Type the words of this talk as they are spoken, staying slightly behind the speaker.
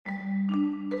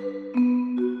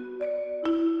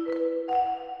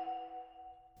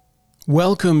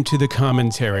Welcome to The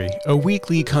Commentary, a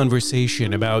weekly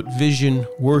conversation about vision,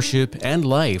 worship, and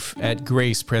life at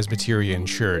Grace Presbyterian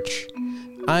Church.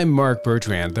 I'm Mark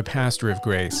Bertrand, the pastor of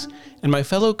Grace, and my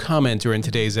fellow commenter in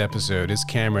today's episode is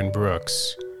Cameron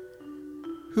Brooks.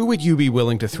 Who would you be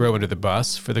willing to throw under the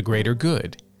bus for the greater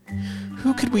good?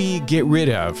 Who could we get rid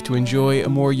of to enjoy a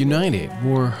more united,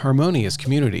 more harmonious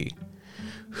community?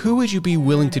 Who would you be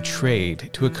willing to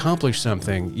trade to accomplish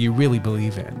something you really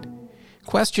believe in?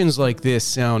 Questions like this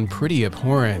sound pretty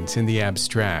abhorrent in the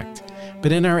abstract,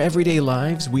 but in our everyday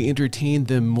lives, we entertain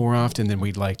them more often than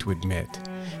we'd like to admit.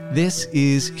 This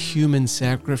is human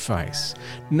sacrifice,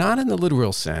 not in the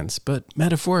literal sense, but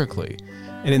metaphorically.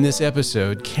 And in this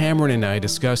episode, Cameron and I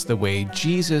discuss the way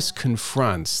Jesus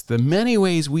confronts the many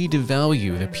ways we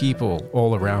devalue the people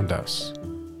all around us.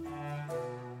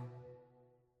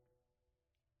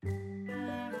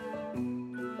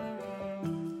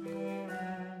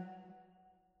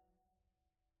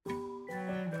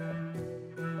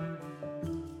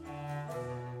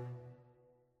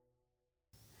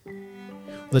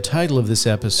 The title of this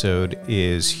episode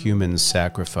is Human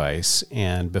Sacrifice,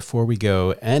 and before we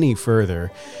go any further,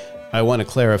 I want to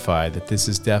clarify that this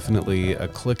is definitely a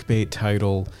clickbait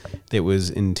title that was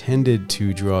intended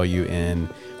to draw you in.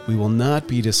 We will not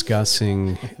be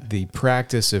discussing the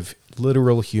practice of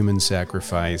literal human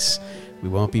sacrifice. We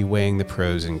won't be weighing the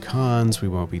pros and cons. We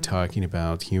won't be talking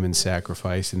about human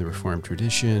sacrifice in the Reformed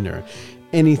tradition or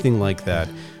anything like that.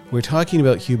 We're talking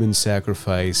about human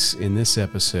sacrifice in this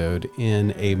episode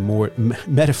in a more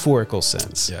metaphorical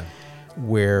sense,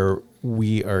 where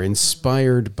we are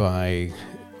inspired by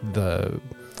the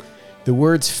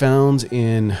words found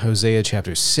in Hosea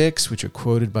chapter 6, which are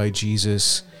quoted by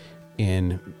Jesus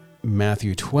in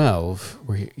Matthew 12,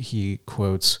 where he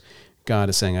quotes, God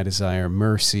is saying, I desire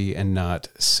mercy and not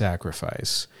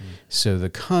sacrifice. So the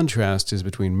contrast is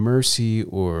between mercy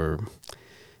or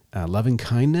loving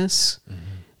kindness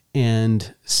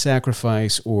and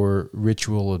sacrifice or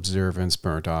ritual observance,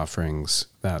 burnt offerings,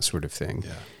 that sort of thing.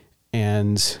 Yeah.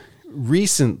 And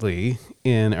recently,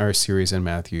 in our series on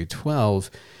Matthew 12,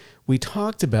 we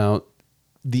talked about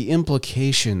the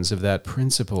implications of that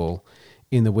principle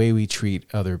in the way we treat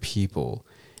other people.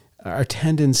 Our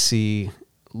tendency,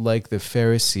 like the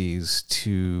Pharisees,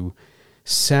 to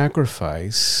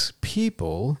sacrifice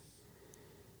people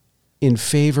in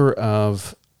favor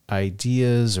of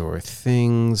ideas or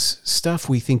things, stuff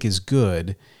we think is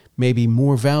good, may be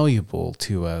more valuable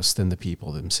to us than the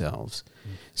people themselves.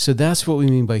 So that's what we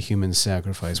mean by human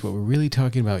sacrifice. What we're really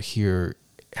talking about here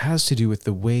has to do with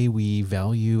the way we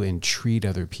value and treat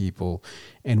other people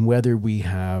and whether we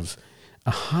have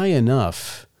a high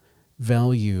enough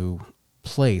value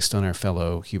placed on our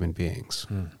fellow human beings.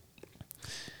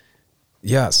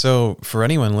 Yeah, so for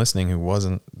anyone listening who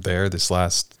wasn't there this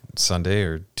last Sunday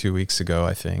or 2 weeks ago,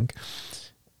 I think,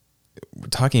 we're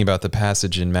talking about the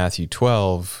passage in Matthew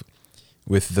 12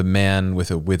 with the man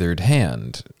with a withered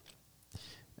hand.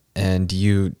 And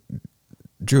you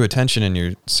drew attention in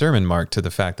your sermon, Mark, to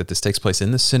the fact that this takes place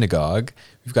in the synagogue.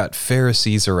 We've got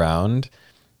Pharisees around,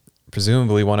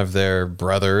 presumably one of their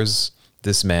brothers,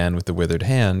 this man with the withered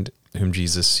hand, whom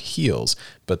Jesus heals.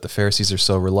 But the Pharisees are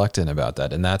so reluctant about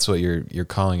that. And that's what you're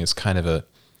calling as kind of a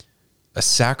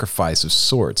sacrifice of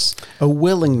sorts. A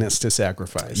willingness to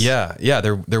sacrifice. Yeah.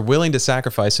 They're willing to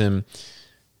sacrifice him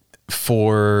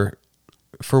for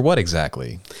what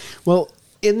exactly? Well,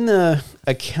 in the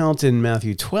account in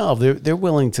Matthew 12, they're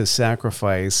willing to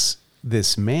sacrifice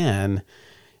this man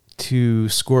to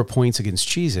score points against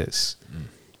Jesus.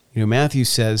 You know, Matthew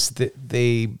says that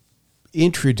they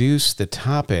introduce the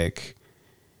topic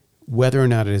whether or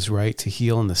not it is right to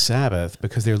heal on the Sabbath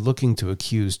because they're looking to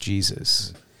accuse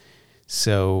Jesus.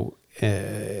 So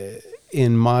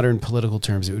in modern political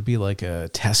terms, it would be like a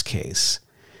test case,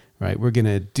 right? We're going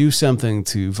to do something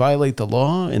to violate the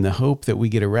law in the hope that we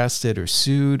get arrested or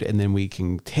sued, and then we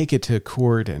can take it to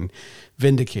court and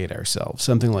vindicate ourselves,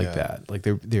 something like that. Like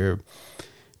they're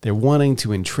wanting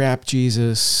to entrap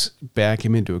Jesus, back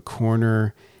him into a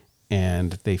corner,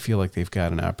 and they feel like they've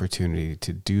got an opportunity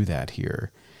to do that here.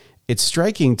 It's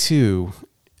striking, too,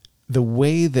 the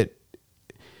way that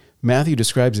Matthew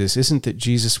describes this isn't that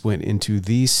Jesus went into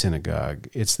the synagogue,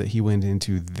 it's that he went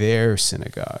into their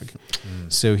synagogue.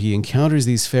 So he encounters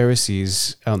these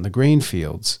Pharisees out in the grain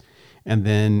fields, and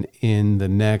then in the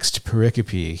next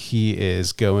pericope, he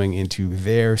is going into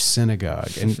their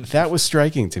synagogue. And that was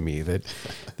striking to me, that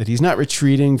he's not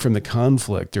retreating from the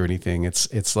conflict or anything.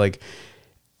 It's like,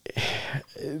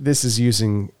 this is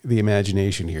using the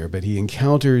imagination here, but he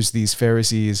encounters these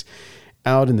Pharisees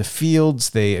out in the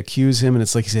fields. They accuse him, and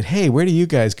it's like he said, hey, where do you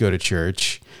guys go to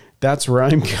church? that's where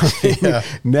I'm coming. Yeah.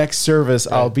 Next service,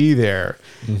 I'll be there.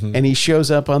 Mm-hmm. And he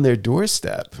shows up on their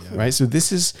doorstep, right? So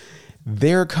this is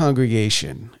their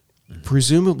congregation.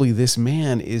 Presumably this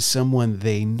man is someone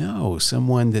they know,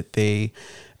 someone that they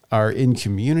are in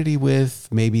community with.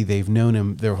 Maybe they've known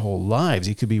him their whole lives.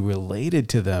 He could be related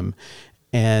to them,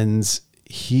 and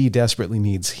he desperately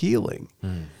needs healing,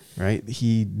 right?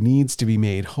 He needs to be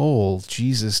made whole.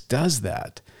 Jesus does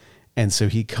that. And so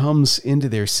he comes into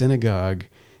their synagogue,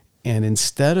 and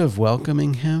instead of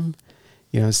welcoming him,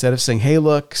 instead of saying, hey,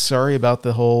 look, sorry about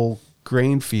the whole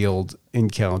grain field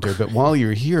encounter, but while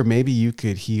you're here, maybe you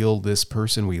could heal this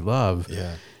person we love.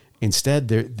 Yeah. Instead,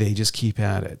 they just keep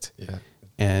at it. Yeah.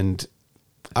 And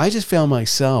I just found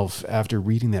myself, after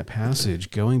reading that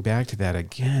passage, going back to that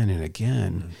again and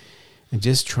again, and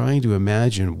just trying to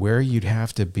imagine where you'd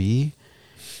have to be,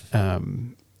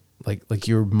 like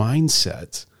your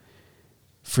mindset,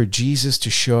 for Jesus to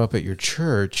show up at your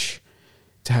church,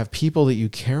 to have people that you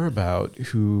care about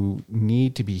who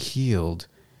need to be healed,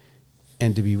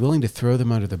 and to be willing to throw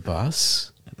them under the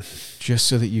bus just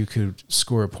so that you could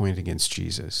score a point against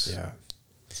Jesus. Yeah.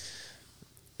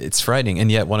 It's frightening.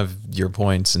 And yet one of your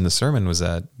points in the sermon was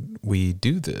that we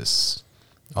do this.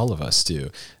 All of us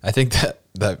do. I think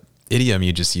that idiom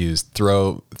you just used,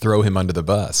 throw him under the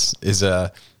bus, is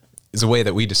a way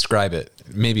that we describe it.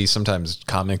 Maybe sometimes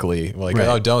comically, like, right.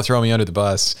 Oh, don't throw me under the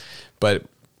bus. But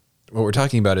what we're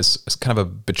talking about is kind of a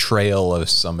betrayal of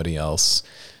somebody else,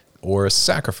 or a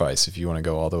sacrifice, if you want to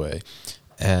go all the way.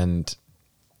 And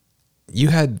you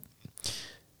had,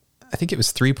 I think it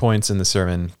was 3 points in the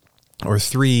sermon, or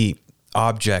 3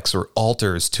 objects or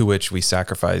altars to which we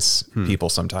sacrifice people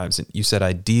sometimes. And you said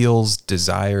ideals,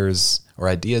 desires,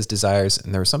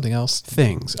 and there was something else.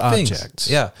 Things, objects.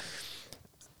 Yeah.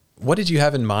 What did you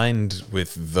have in mind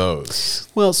with those?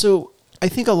 Well, so I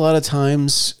think a lot of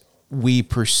times we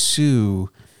pursue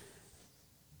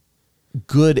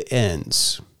good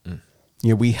ends.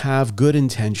 We have good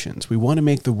intentions. We want to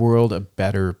make the world a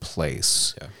better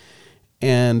place. Yeah.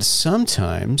 And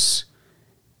sometimes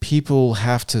people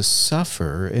have to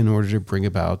suffer in order to bring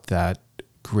about that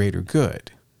greater good.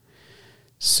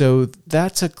 So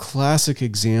that's a classic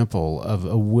example of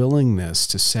a willingness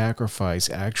to sacrifice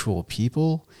actual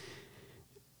people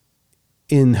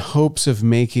in hopes of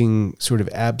making sort of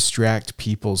abstract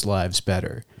people's lives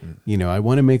better. I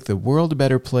want to make the world a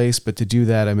better place, but to do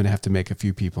that, I'm going to have to make a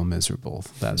few people miserable,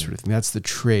 that sort of thing. That's the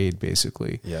trade,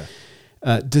 basically. Yeah.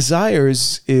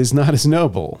 Desires is not as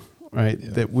noble, right? Yeah.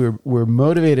 That we're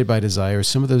motivated by desires.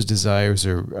 Some of those desires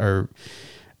are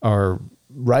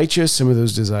righteous. Some of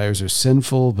those desires are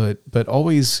sinful, but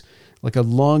always like a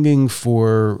longing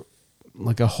for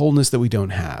like a wholeness that we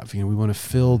don't have. We want to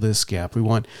fill this gap. We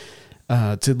want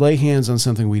to lay hands on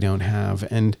something we don't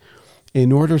have. And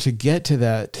in order to get to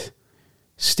that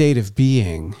state of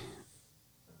being,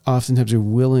 oftentimes we're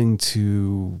willing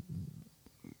to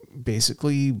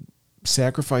basically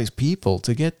sacrifice people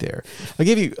to get there. I'll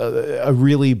give you a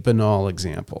really banal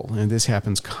example, and this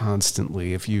happens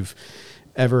constantly. If you've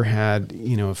ever had,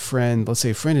 a friend, let's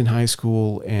say a friend in high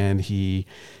school, and he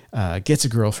gets a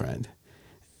girlfriend,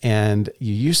 and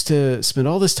you used to spend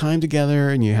all this time together,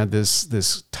 and you had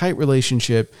this tight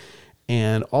relationship,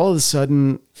 and all of a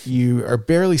sudden you are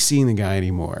barely seeing the guy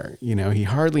anymore. He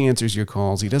hardly answers your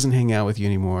calls. He doesn't hang out with you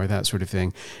anymore, that sort of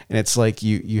thing. And it's like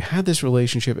you had this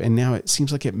relationship, and now it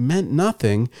seems like it meant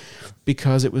nothing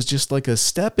because it was just like a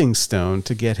stepping stone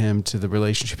to get him to the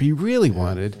relationship he really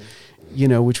wanted,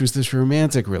 which was this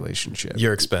romantic relationship.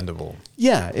 You're expendable.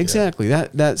 Yeah, exactly. Yeah.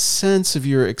 That sense of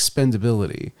your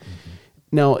expendability.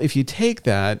 Now, if you take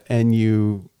that and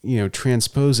you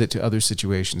transpose it to other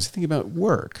situations, think about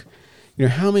work.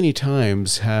 How many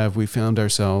times have we found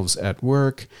ourselves at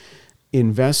work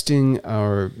investing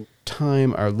our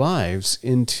time, our lives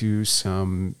into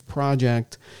some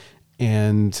project,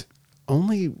 and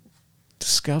only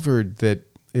discovered that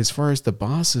as far as the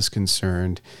boss is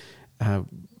concerned,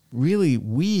 really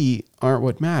we aren't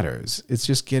what matters. It's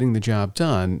just getting the job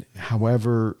done,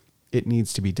 however it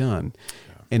needs to be done.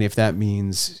 And if that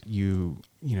means you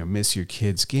miss your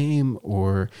kid's game,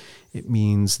 or it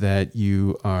means that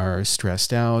you are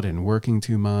stressed out and working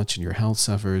too much and your health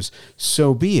suffers,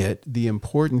 so be it. The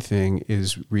important thing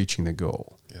is reaching the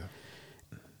goal. Yeah.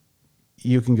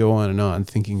 You can go on and on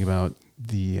thinking about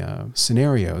the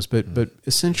scenarios, but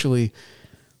essentially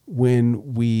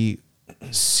when we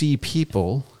see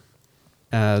people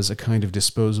as a kind of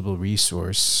disposable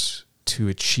resource to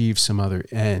achieve some other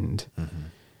end,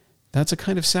 that's a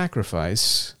kind of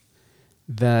sacrifice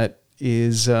that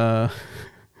is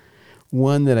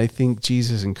one that I think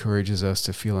Jesus encourages us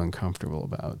to feel uncomfortable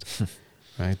about,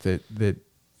 right? That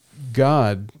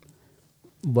God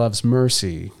loves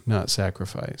mercy, not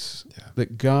sacrifice. Yeah.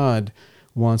 That God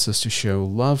wants us to show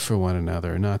love for one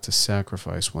another, not to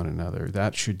sacrifice one another.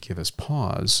 That should give us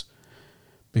pause,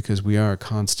 because we are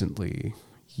constantly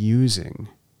using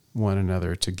one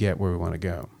another to get where we want to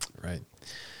go. Right.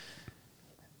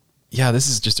 Yeah, this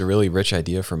is just a really rich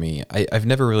idea for me. I've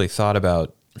never really thought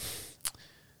about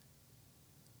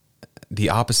the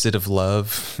opposite of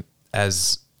love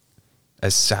as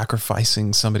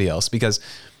sacrificing somebody else, because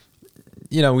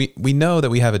we know that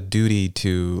we have a duty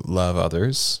to love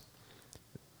others.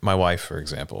 My wife, for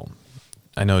example.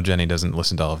 I know Jenny doesn't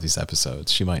listen to all of these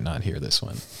episodes. She might not hear this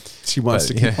one. She wants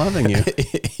to keep loving you.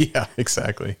 Yeah,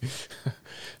 exactly.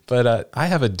 But I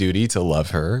have a duty to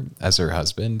love her as her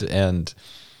husband, and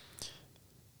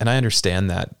I understand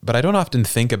that. But I don't often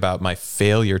think about my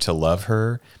failure to love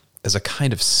her as a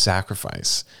kind of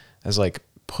sacrifice, as like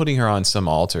putting her on some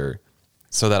altar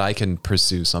so that I can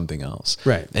pursue something else.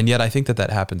 Right. And yet I think that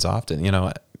happens often.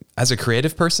 As a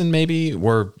creative person, maybe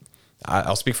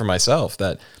I'll speak for myself,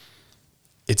 that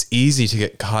it's easy to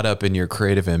get caught up in your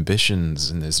creative ambitions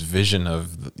and this vision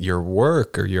of your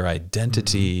work or your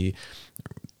identity,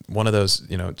 one of those,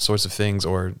 sorts of things,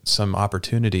 or some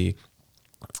opportunity.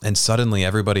 And suddenly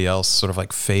everybody else sort of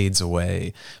like fades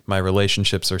away. My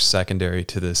relationships are secondary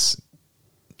to this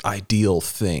ideal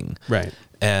thing. Right.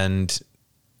 And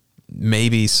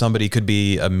maybe somebody could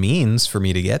be a means for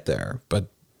me to get there, but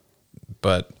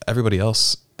everybody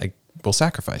else will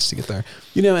sacrifice to get there.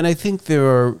 And I think there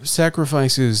are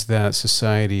sacrifices that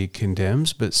society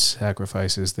condemns, but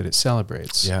sacrifices that it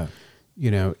celebrates. Yeah.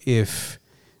 If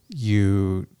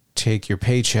you take your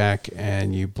paycheck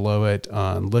and you blow it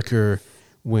on liquor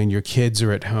when your kids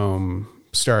are at home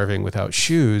starving without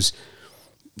shoes,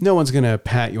 no one's going to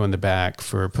pat you on the back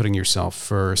for putting yourself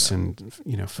first and,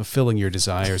 fulfilling your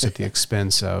desires at the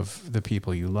expense of the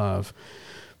people you love.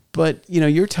 But,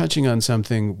 you're touching on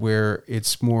something where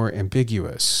it's more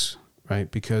ambiguous, right?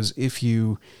 Because if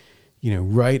you,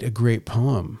 write a great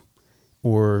poem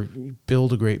or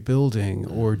build a great building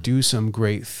or do some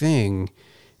great thing,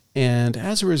 and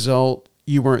as a result,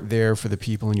 you weren't there for the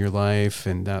people in your life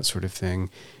and that sort of thing,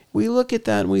 we look at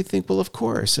that and we think, well, of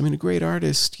course, a great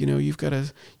artist, you've got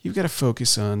to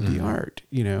focus on the art,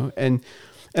 and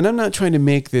I'm not trying to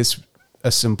make this a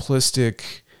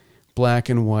simplistic black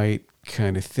and white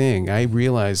kind of thing. I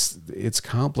realize it's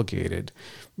complicated,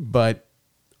 but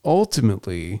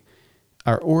ultimately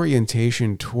our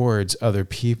orientation towards other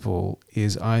people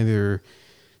is either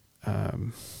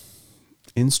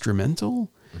instrumental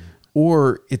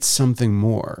or it's something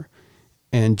more.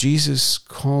 And Jesus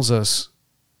calls us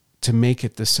to make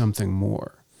it the something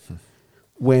more.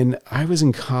 When I was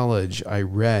in college, I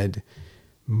read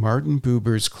Martin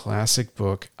Buber's classic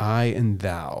book, I and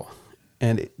Thou.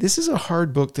 And this is a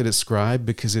hard book to describe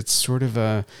because it's sort of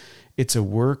it's a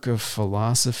work of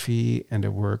philosophy and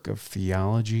a work of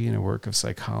theology and a work of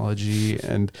psychology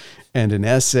and an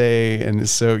essay. And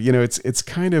so, it's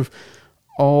kind of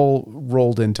all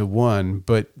rolled into one.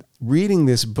 But reading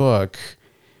this book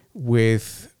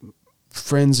with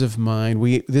friends of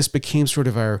mine, this became sort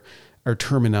of our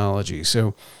terminology.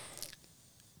 So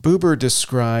Buber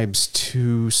describes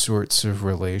two sorts of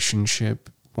relationship.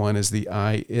 One is the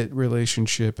I-it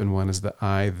relationship, and one is the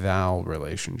I-thou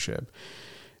relationship.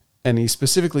 And he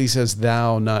specifically says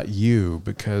thou, not you,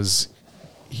 because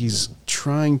he's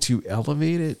trying to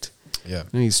elevate it. Yeah.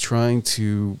 And he's trying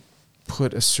to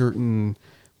put a certain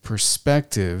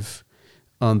perspective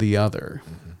on the other,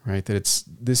 right? That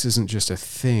this isn't just a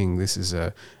thing. This is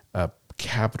a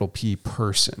capital P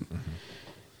person.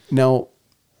 Now,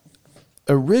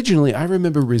 originally, I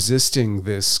remember resisting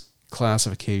this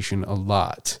classification a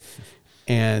lot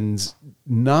and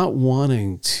not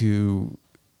wanting to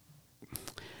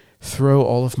throw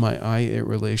all of my I-it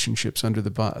relationships under the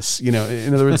bus. In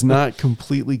other words, not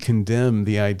completely condemn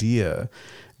the idea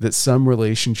that some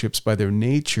relationships by their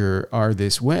nature are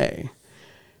this way.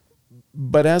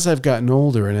 But as I've gotten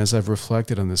older and as I've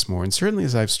reflected on this more, and certainly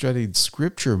as I've studied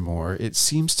scripture more, it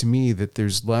seems to me that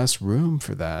there's less room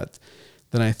for that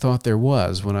than I thought there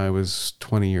was when I was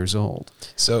 20 years old.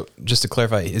 So just to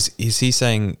clarify, is he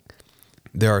saying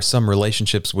there are some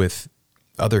relationships with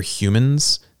other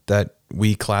humans that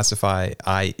we classify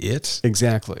I-it?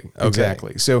 Exactly. Okay.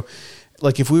 Exactly. So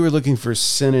like if we were looking for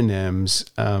synonyms,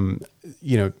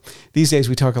 these days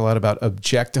we talk a lot about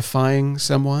objectifying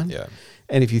someone. Yeah.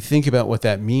 And if you think about what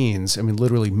that means,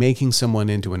 literally making someone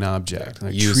into an object,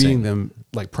 like treating them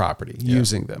like property,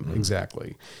 using them.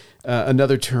 Exactly.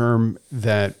 Another term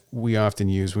that we often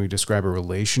use when we describe a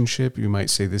relationship, you might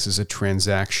say this is a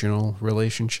transactional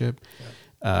relationship.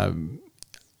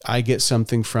 I get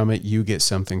something from it, you get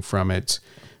something from it,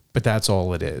 but that's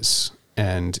all it is.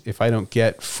 And if I don't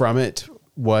get from it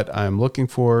what I'm looking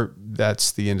for,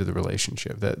 that's the end of the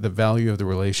relationship. The value of the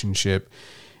relationship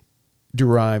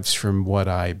derives from what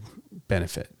I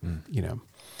benefit,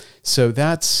 So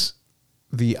that's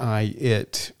the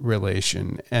I-it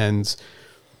relation. And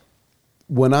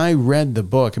when I read the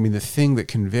book, I mean, the thing that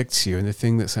convicts you and the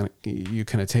thing that you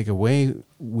kind of take away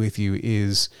with you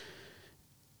is,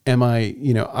 am I,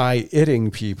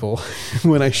 I-itting people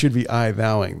when I should be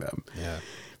I-thouing them? Yeah.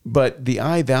 But the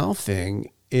I-thou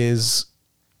thing is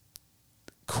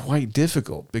quite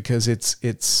difficult because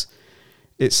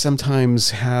it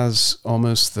sometimes has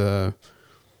almost the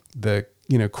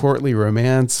courtly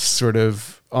romance sort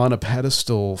of on a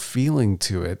pedestal feeling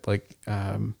to it. Like,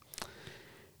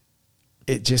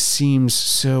 it just seems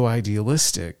so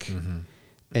idealistic. Mm-hmm.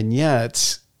 And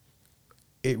yet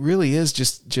it really is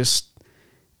just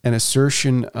an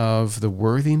assertion of the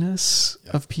worthiness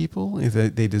of people,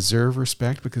 that they deserve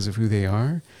respect because of who they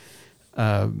are.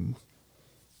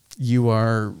 You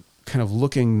are kind of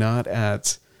looking not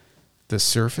at the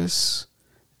surface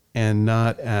and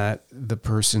not at the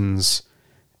person's,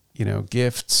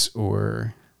 gifts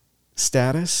or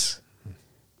status,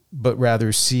 but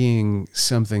rather seeing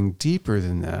something deeper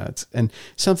than that, and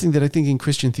something that I think in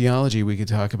Christian theology we could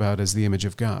talk about as the image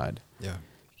of God. Yeah.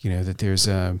 That there's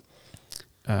a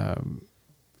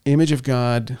image of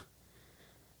God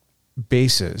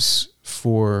basis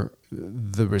for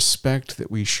the respect that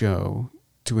we show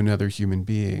to another human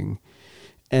being.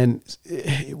 And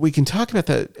we can talk about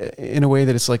that in a way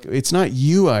that it's like, it's not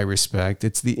you I respect,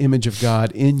 it's the image of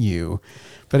God in you.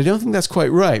 But I don't think that's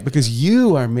quite right, because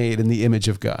you are made in the image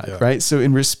of God, right? So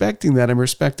in respecting that, I'm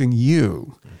respecting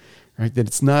you, right? That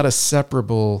it's not a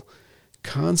separable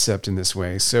concept in this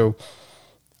way. So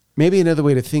maybe another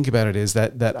way to think about it is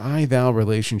that I-thou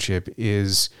relationship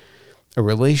is a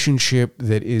relationship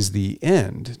that is the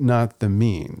end, not the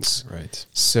means. Right.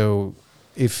 So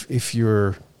if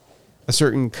you're a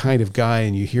certain kind of guy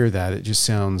and you hear that, it just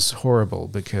sounds horrible,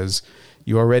 because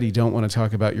you already don't want to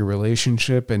talk about your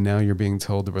relationship, and now you're being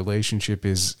told the relationship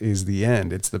is the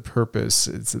end. It's the purpose.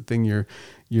 It's the thing you're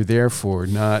there for,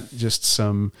 not just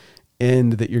some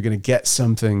end that you're going to get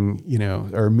something,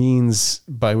 or means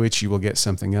by which you will get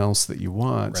something else that you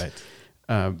want.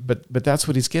 Right. But that's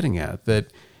what he's getting at,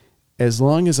 that as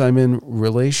long as I'm in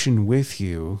relation with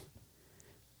you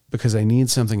because I need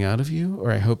something out of you,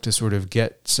 or I hope to sort of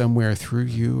get somewhere through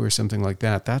you or something like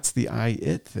that, that's the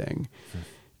I-it thing.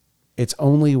 It's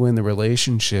only when the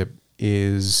relationship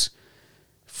is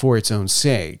for its own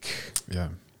sake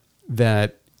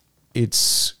that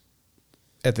it's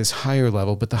at this higher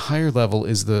level, but the higher level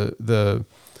is the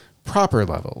proper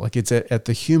level. Like it's at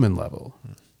the human level,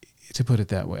 to put it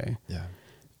that way. Yeah.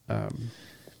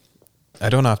 I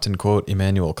don't often quote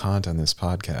Immanuel Kant on this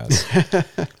podcast,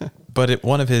 but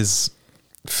one of his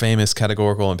famous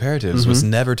categorical imperatives was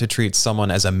never to treat someone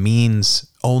as a means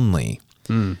only,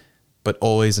 but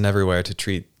always and everywhere to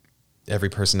treat every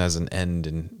person as an end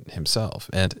in himself.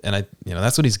 And I,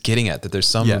 that's what he's getting at, that there's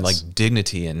some like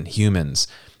dignity in humans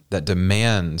that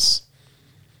demands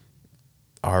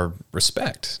our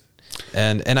respect.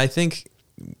 And I think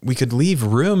we could leave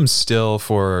room still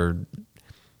for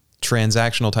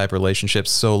transactional type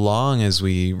relationships so long as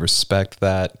we respect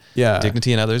that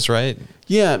dignity in others, right?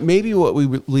 Yeah, maybe what we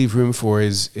leave room for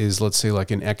is let's say like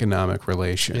an economic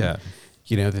relation. Yeah.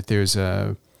 That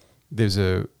there's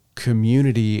a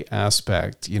community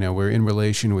aspect. We're in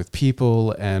relation with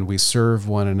people and we serve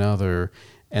one another,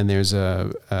 and there's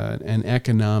an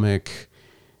economic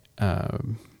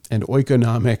and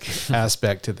oikonomic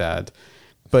aspect to that,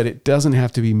 but it doesn't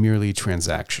have to be merely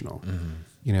transactional.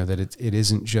 That it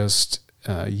isn't just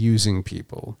using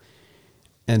people.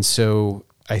 And so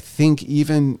I think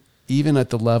even at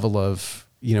the level of,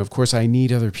 of course I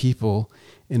need other people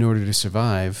in order to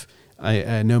survive.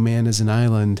 I no man is an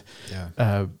island.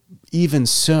 Yeah. Even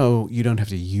so, you don't have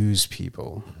to use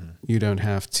people. You don't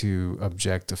have to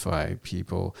objectify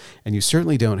people. And you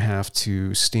certainly don't have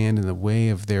to stand in the way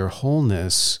of their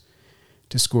wholeness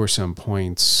to score some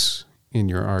points in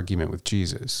your argument with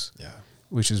Jesus. Yeah.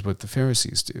 Which is what the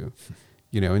Pharisees do,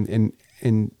 and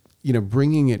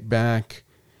bringing it back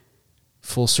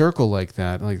full circle like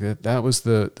that was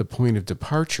the point of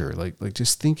departure. Like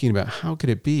just thinking about how could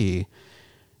it be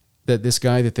that this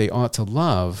guy that they ought to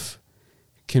love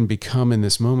can become in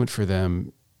this moment for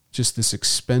them just this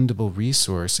expendable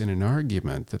resource in an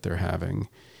argument that they're having.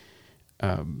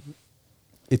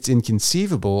 It's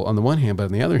inconceivable on the one hand, but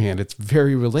on the other hand, it's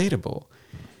very relatable,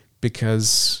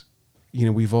 because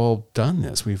we've all done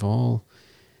this. We've all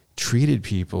treated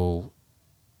people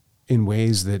in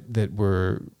ways that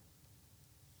were,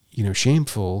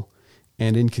 shameful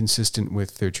and inconsistent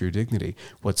with their true dignity.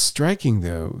 What's striking,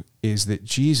 though, is that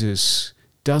Jesus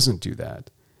doesn't do that,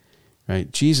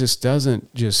 right? Jesus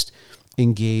doesn't just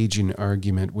engage in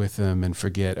argument with them and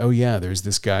forget, oh yeah, there's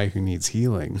this guy who needs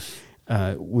healing.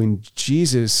 When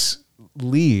Jesus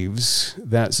leaves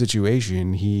that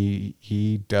situation,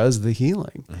 he does the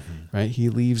healing, right? He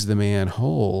leaves the man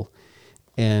whole,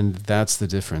 and that's the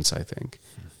difference, I think,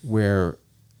 where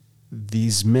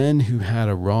these men who had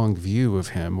a wrong view of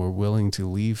him were willing to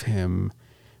leave him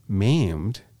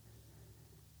maimed.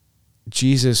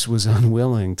 Jesus was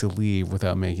unwilling to leave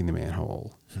without making the man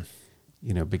whole,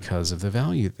 because of the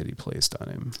value that he placed on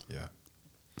him. Yeah.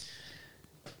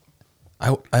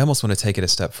 I almost want to take it a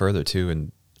step further too,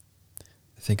 and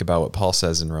think about what Paul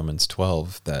says in Romans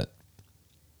 12, that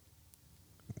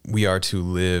we are to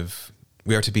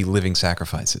be living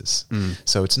sacrifices.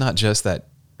 So it's not just that,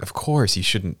 of course, you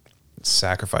shouldn't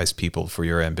sacrifice people for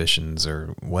your ambitions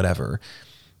or whatever,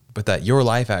 but that your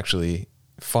life actually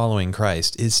following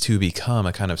Christ is to become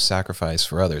a kind of sacrifice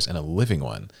for others, and a living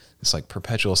one. It's like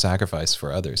perpetual sacrifice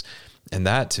for others. And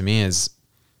that to me is,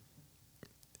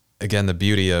 again, the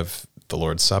beauty of the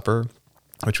Lord's Supper,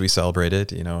 which we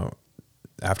celebrated,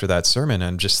 after that sermon.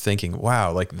 I'm just thinking,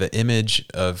 wow, like the image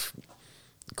of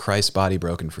Christ's body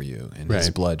broken for you and his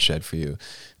blood shed for you.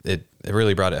 It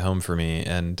really brought it home for me.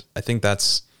 And I think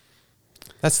that's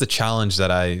the challenge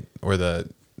or the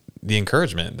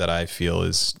encouragement that I feel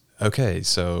is, okay,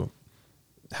 so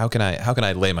how can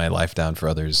I lay my life down for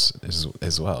others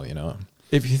as well,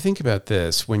 If you think about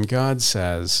this, when God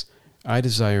says, I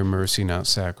desire mercy, not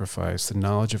sacrifice, the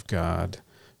knowledge of God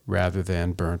rather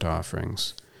than burnt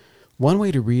offerings. One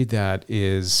way to read that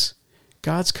is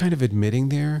God's kind of admitting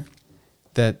there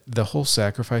that the whole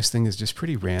sacrifice thing is just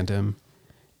pretty random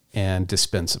and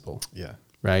dispensable. Yeah.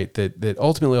 Right? That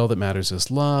ultimately all that matters is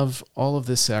love. All of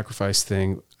this sacrifice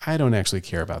thing, I don't actually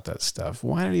care about that stuff.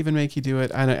 Why did it even make you do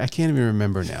it? I can't even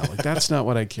remember now. Like, that's not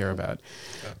what I care about.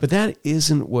 But that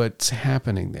isn't what's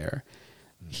happening there.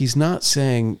 He's not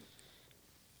saying,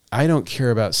 I don't care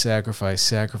about sacrifice.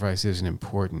 Sacrifice isn't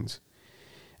important.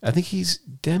 I think he's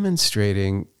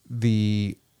demonstrating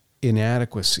the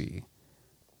inadequacy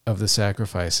of the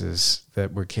sacrifices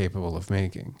that we're capable of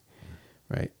making,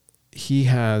 right? He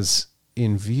has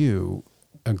in view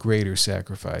a greater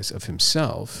sacrifice of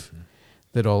himself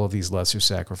that all of these lesser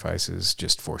sacrifices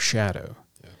just foreshadow.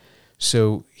 Yeah.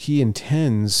 So he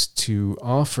intends to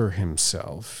offer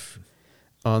himself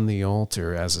on the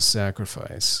altar as a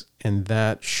sacrifice, and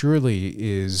that surely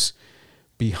is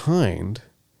behind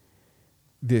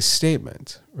this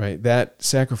statement, right? That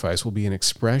sacrifice will be an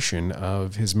expression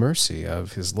of his mercy,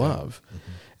 of his love.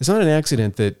 Mm-hmm. It's not an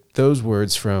accident that those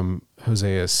words from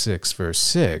Hosea 6, verse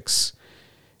 6,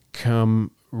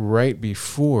 come right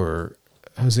before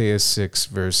Hosea 6,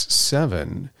 verse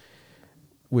 7,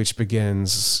 which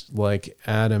begins, like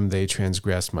Adam, they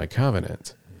transgressed my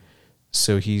covenant.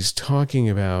 So he's talking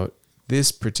about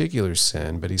this particular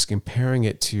sin, but he's comparing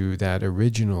it to that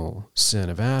original sin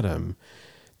of Adam,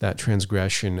 that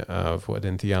transgression of what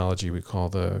in theology we call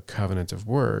the covenant of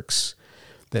works,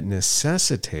 that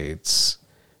necessitates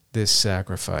this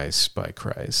sacrifice by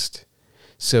Christ.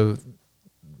 So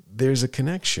there's a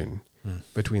connection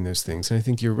between those things. And I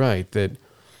think you're right that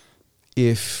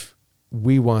if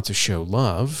we want to show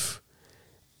love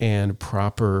and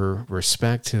proper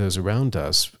respect to those around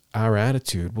us, our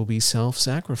attitude will be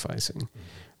self-sacrificing.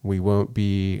 We won't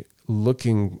be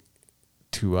looking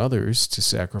to others to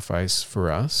sacrifice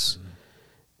for us.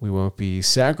 We won't be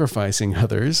sacrificing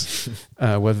others,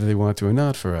 whether they want to or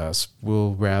not, for us.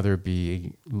 We'll rather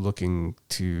be looking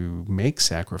to make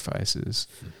sacrifices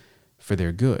for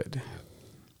their good.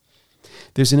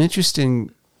 There's an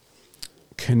interesting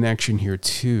connection here,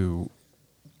 too.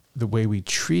 The way we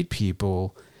treat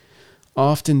people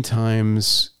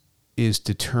oftentimes is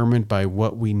determined by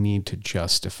what we need to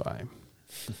justify.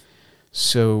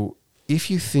 So if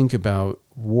you think about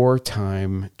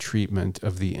wartime treatment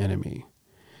of the enemy,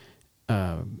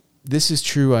 this is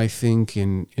true, I think,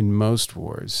 in most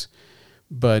wars,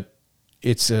 but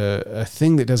it's a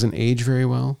thing that doesn't age very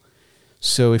well.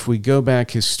 So if we go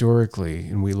back historically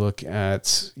and we look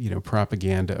at,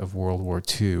 propaganda of World War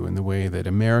II and the way that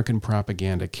American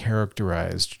propaganda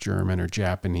characterized German or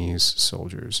Japanese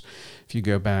soldiers, if you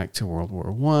go back to World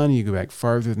War I, you go back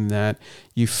farther than that,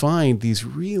 you find these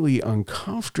really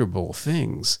uncomfortable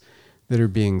things that are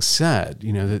being said.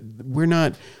 That we're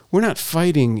not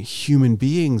fighting human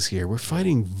beings here. We're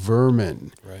fighting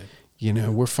vermin. Right.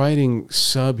 We're fighting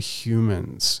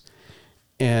subhumans.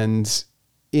 And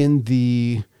in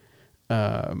the,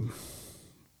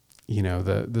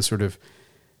 the sort of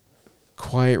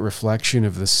quiet reflection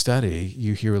of the study,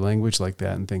 you hear language like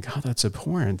that and think, oh, that's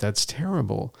abhorrent, that's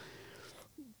terrible.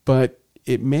 But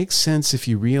it makes sense if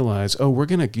you realize, oh, we're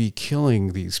going to be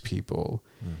killing these people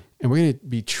and we're going to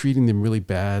be treating them really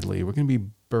badly. We're going to be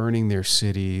burning their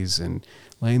cities and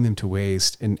laying them to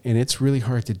waste. And it's really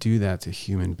hard to do that to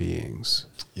human beings,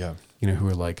 who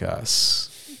are like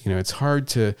us. It's hard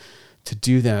to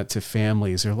do that to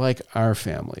families. They're like our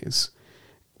families.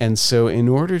 And so in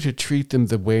order to treat them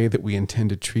the way that we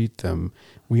intend to treat them,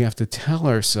 we have to tell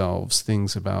ourselves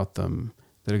things about them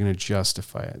that are going to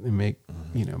justify it and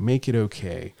make it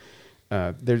okay.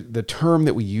 The term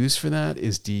that we use for that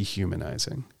is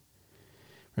dehumanizing.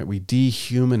 Right? We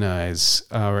dehumanize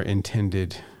our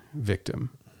intended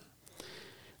victim.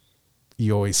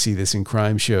 You always see this in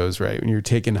crime shows, right? When you're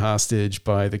taken hostage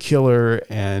by the killer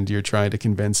and you're trying to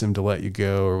convince him to let you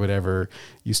go or whatever,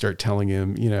 you start telling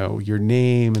him, your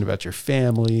name and about your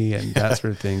family and that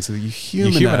sort of thing. So that you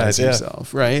humanize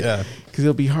yourself, right? Yeah. Because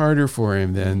it'll be harder for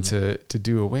him then to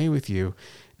do away with you.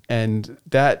 And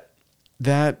that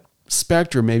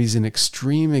spectrum maybe is an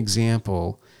extreme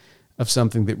example of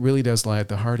something that really does lie at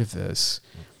the heart of this,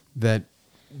 that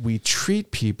we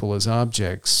treat people as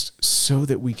objects so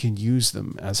that we can use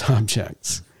them as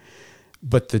objects.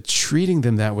 But the treating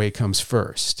them that way comes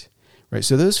first, right?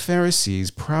 So those Pharisees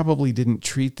probably didn't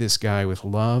treat this guy with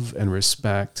love and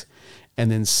respect and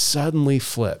then suddenly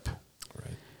flip.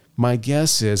 Right. My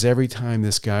guess is every time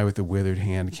this guy with the withered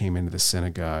hand came into the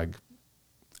synagogue,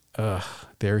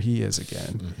 there he is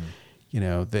again. Mm-hmm.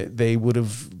 They would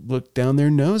have looked down their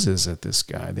noses at this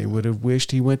guy. They would have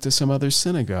wished he went to some other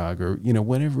synagogue or,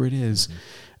 whatever it is.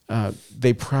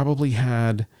 They probably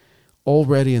had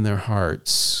already in their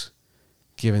hearts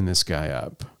given this guy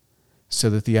up so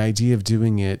that the idea of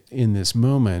doing it in this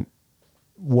moment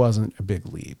wasn't a big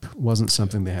leap, wasn't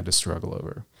something they had to struggle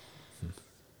over.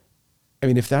 I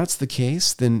mean, if that's the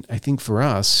case, then I think for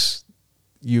us,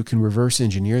 you can reverse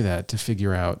engineer that to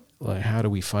figure out, like, how do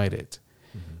we fight it?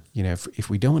 If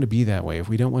we don't want to be that way, if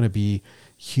we don't want to be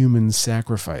human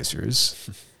sacrificers,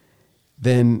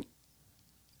 then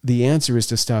the answer is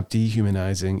to stop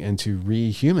dehumanizing and to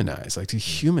rehumanize, like to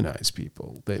humanize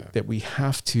people, that we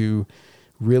have to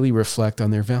really reflect on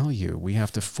their value. We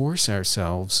have to force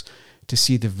ourselves to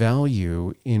see the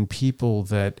value in people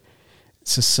that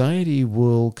society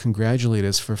will congratulate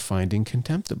us for finding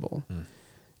contemptible.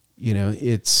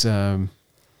 It's...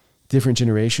 different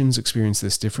generations experience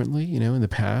this differently. In the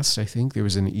past, I think there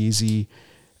was an easy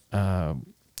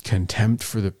contempt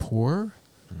for the poor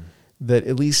that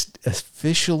at least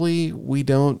officially we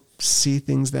don't see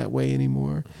things that way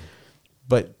anymore.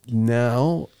 But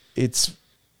now it's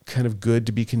kind of good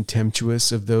to be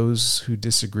contemptuous of those who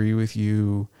disagree with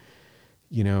you,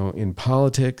 in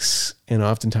politics. And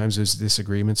oftentimes those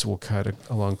disagreements will cut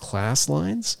along class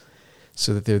lines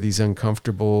so that there are these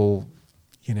uncomfortable,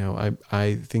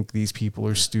 I think these people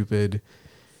are stupid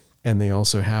and they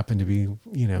also happen to be,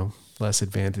 less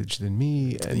advantaged than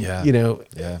me. And,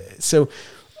 so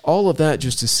all of that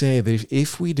just to say that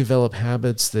if we develop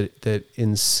habits that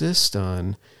insist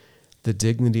on the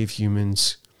dignity of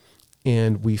humans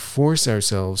and we force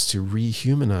ourselves to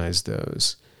rehumanize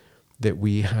those that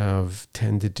we have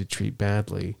tended to treat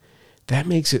badly, that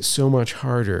makes it so much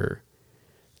harder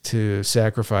to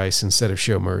sacrifice instead of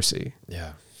show mercy.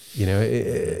 Yeah.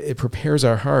 It prepares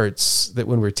our hearts that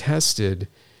when we're tested,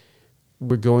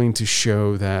 we're going to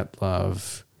show that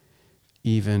love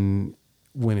even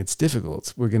when it's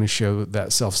difficult. We're going to show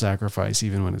that self-sacrifice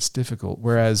even when it's difficult.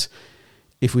 Whereas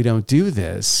if we don't do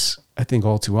this, I think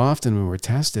all too often when we're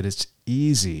tested, it's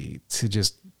easy to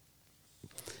just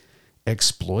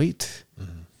exploit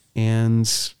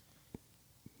and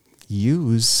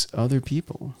use other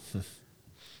people.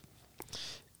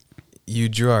 You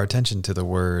drew our attention to the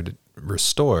word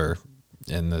restore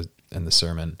in the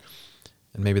sermon.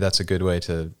 And maybe that's a good way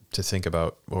to think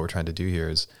about what we're trying to do here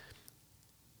is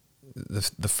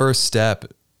the first step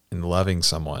in loving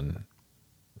someone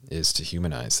is to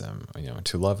humanize them.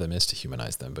 To love them is to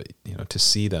humanize them, but to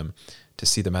see them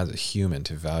as a human,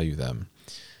 to value them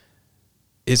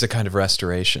is a kind of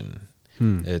restoration.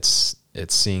 It's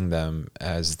seeing them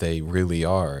as they really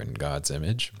are in God's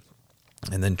image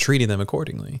and then treating them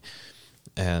accordingly.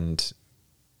 And,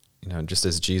 just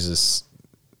as Jesus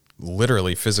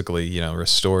literally, physically,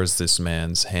 restores this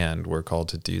man's hand, we're called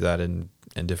to do that in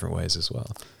different ways as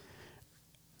well.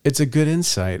 It's a good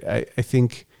insight. I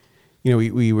think,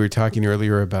 we were talking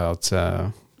earlier about,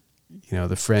 the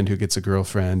friend who gets a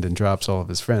girlfriend and drops all of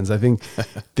his friends. I think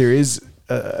there is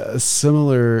a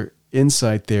similar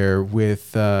insight there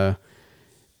with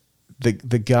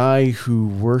the guy who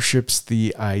worships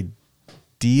the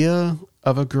idea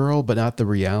of a girl, but not the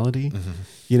reality.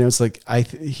 You know, it's like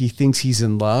he thinks he's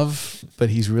in love, but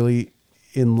he's really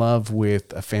in love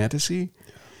with a fantasy.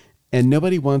 And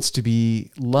nobody wants to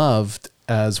be loved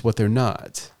as what they're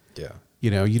not. Yeah.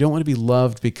 You know, you don't want to be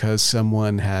loved because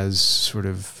someone has sort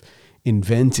of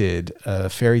invented a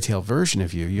fairy tale version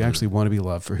of you. You actually want to be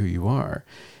loved for who you are.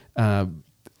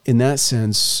 In that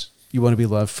sense, you want to be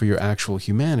loved for your actual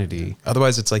humanity.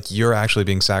 Otherwise, it's like you're actually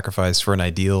being sacrificed for an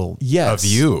ideal of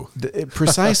you.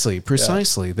 Precisely.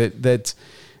 That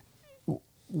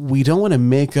we don't want to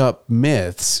make up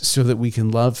myths so that we can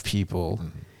love people,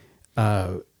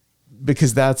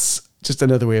 because that's just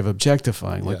another way of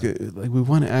objectifying. Like we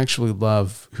want to actually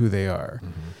love who they are,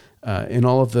 and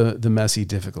all of the messy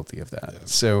difficulty of that. Yeah.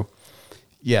 So,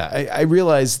 I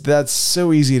realize that's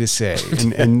so easy to say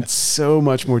and so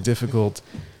much more difficult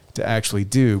to actually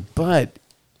do. But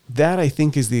that, I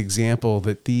think, is the example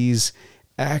that these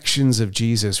actions of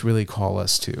Jesus really call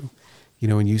us to. You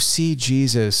know, when you see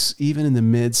Jesus, even in the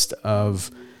midst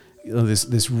of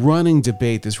this running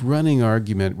debate, this running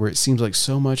argument where it seems like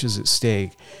so much is at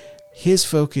stake, his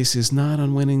focus is not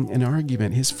on winning an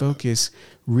argument. His focus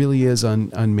really is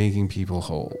on making people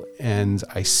whole. And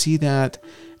I see that,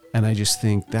 and I just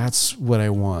think that's what I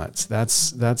want.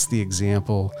 That's the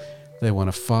example that I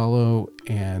want to follow,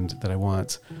 and that I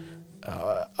want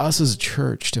us as a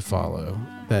church to follow.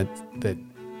 That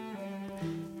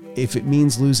if it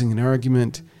means losing an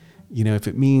argument, you know, if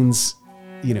it means,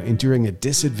 you know, enduring a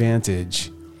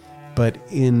disadvantage, but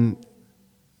in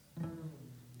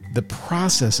the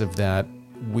process of that,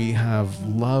 we have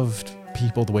loved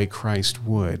people the way Christ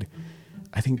would.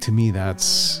 I think, to me,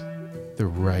 that's the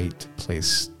right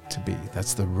place to be.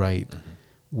 That's the right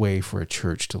way for a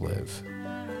church to live.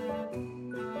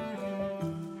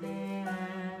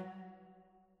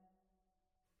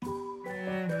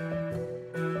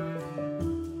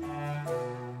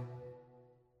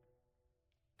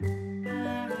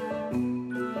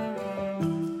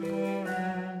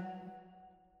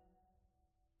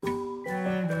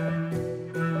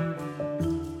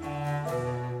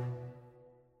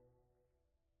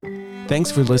 Thanks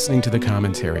for listening to The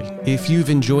Commentary. If you've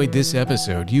enjoyed this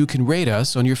episode, you can rate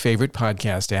us on your favorite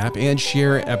podcast app and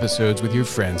share episodes with your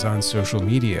friends on social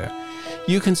media.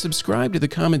 You can subscribe to The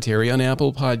Commentary on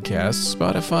Apple Podcasts,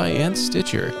 Spotify, and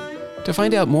Stitcher. To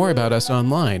find out more about us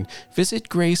online, visit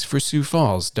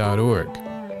graceforsiouxfalls.org.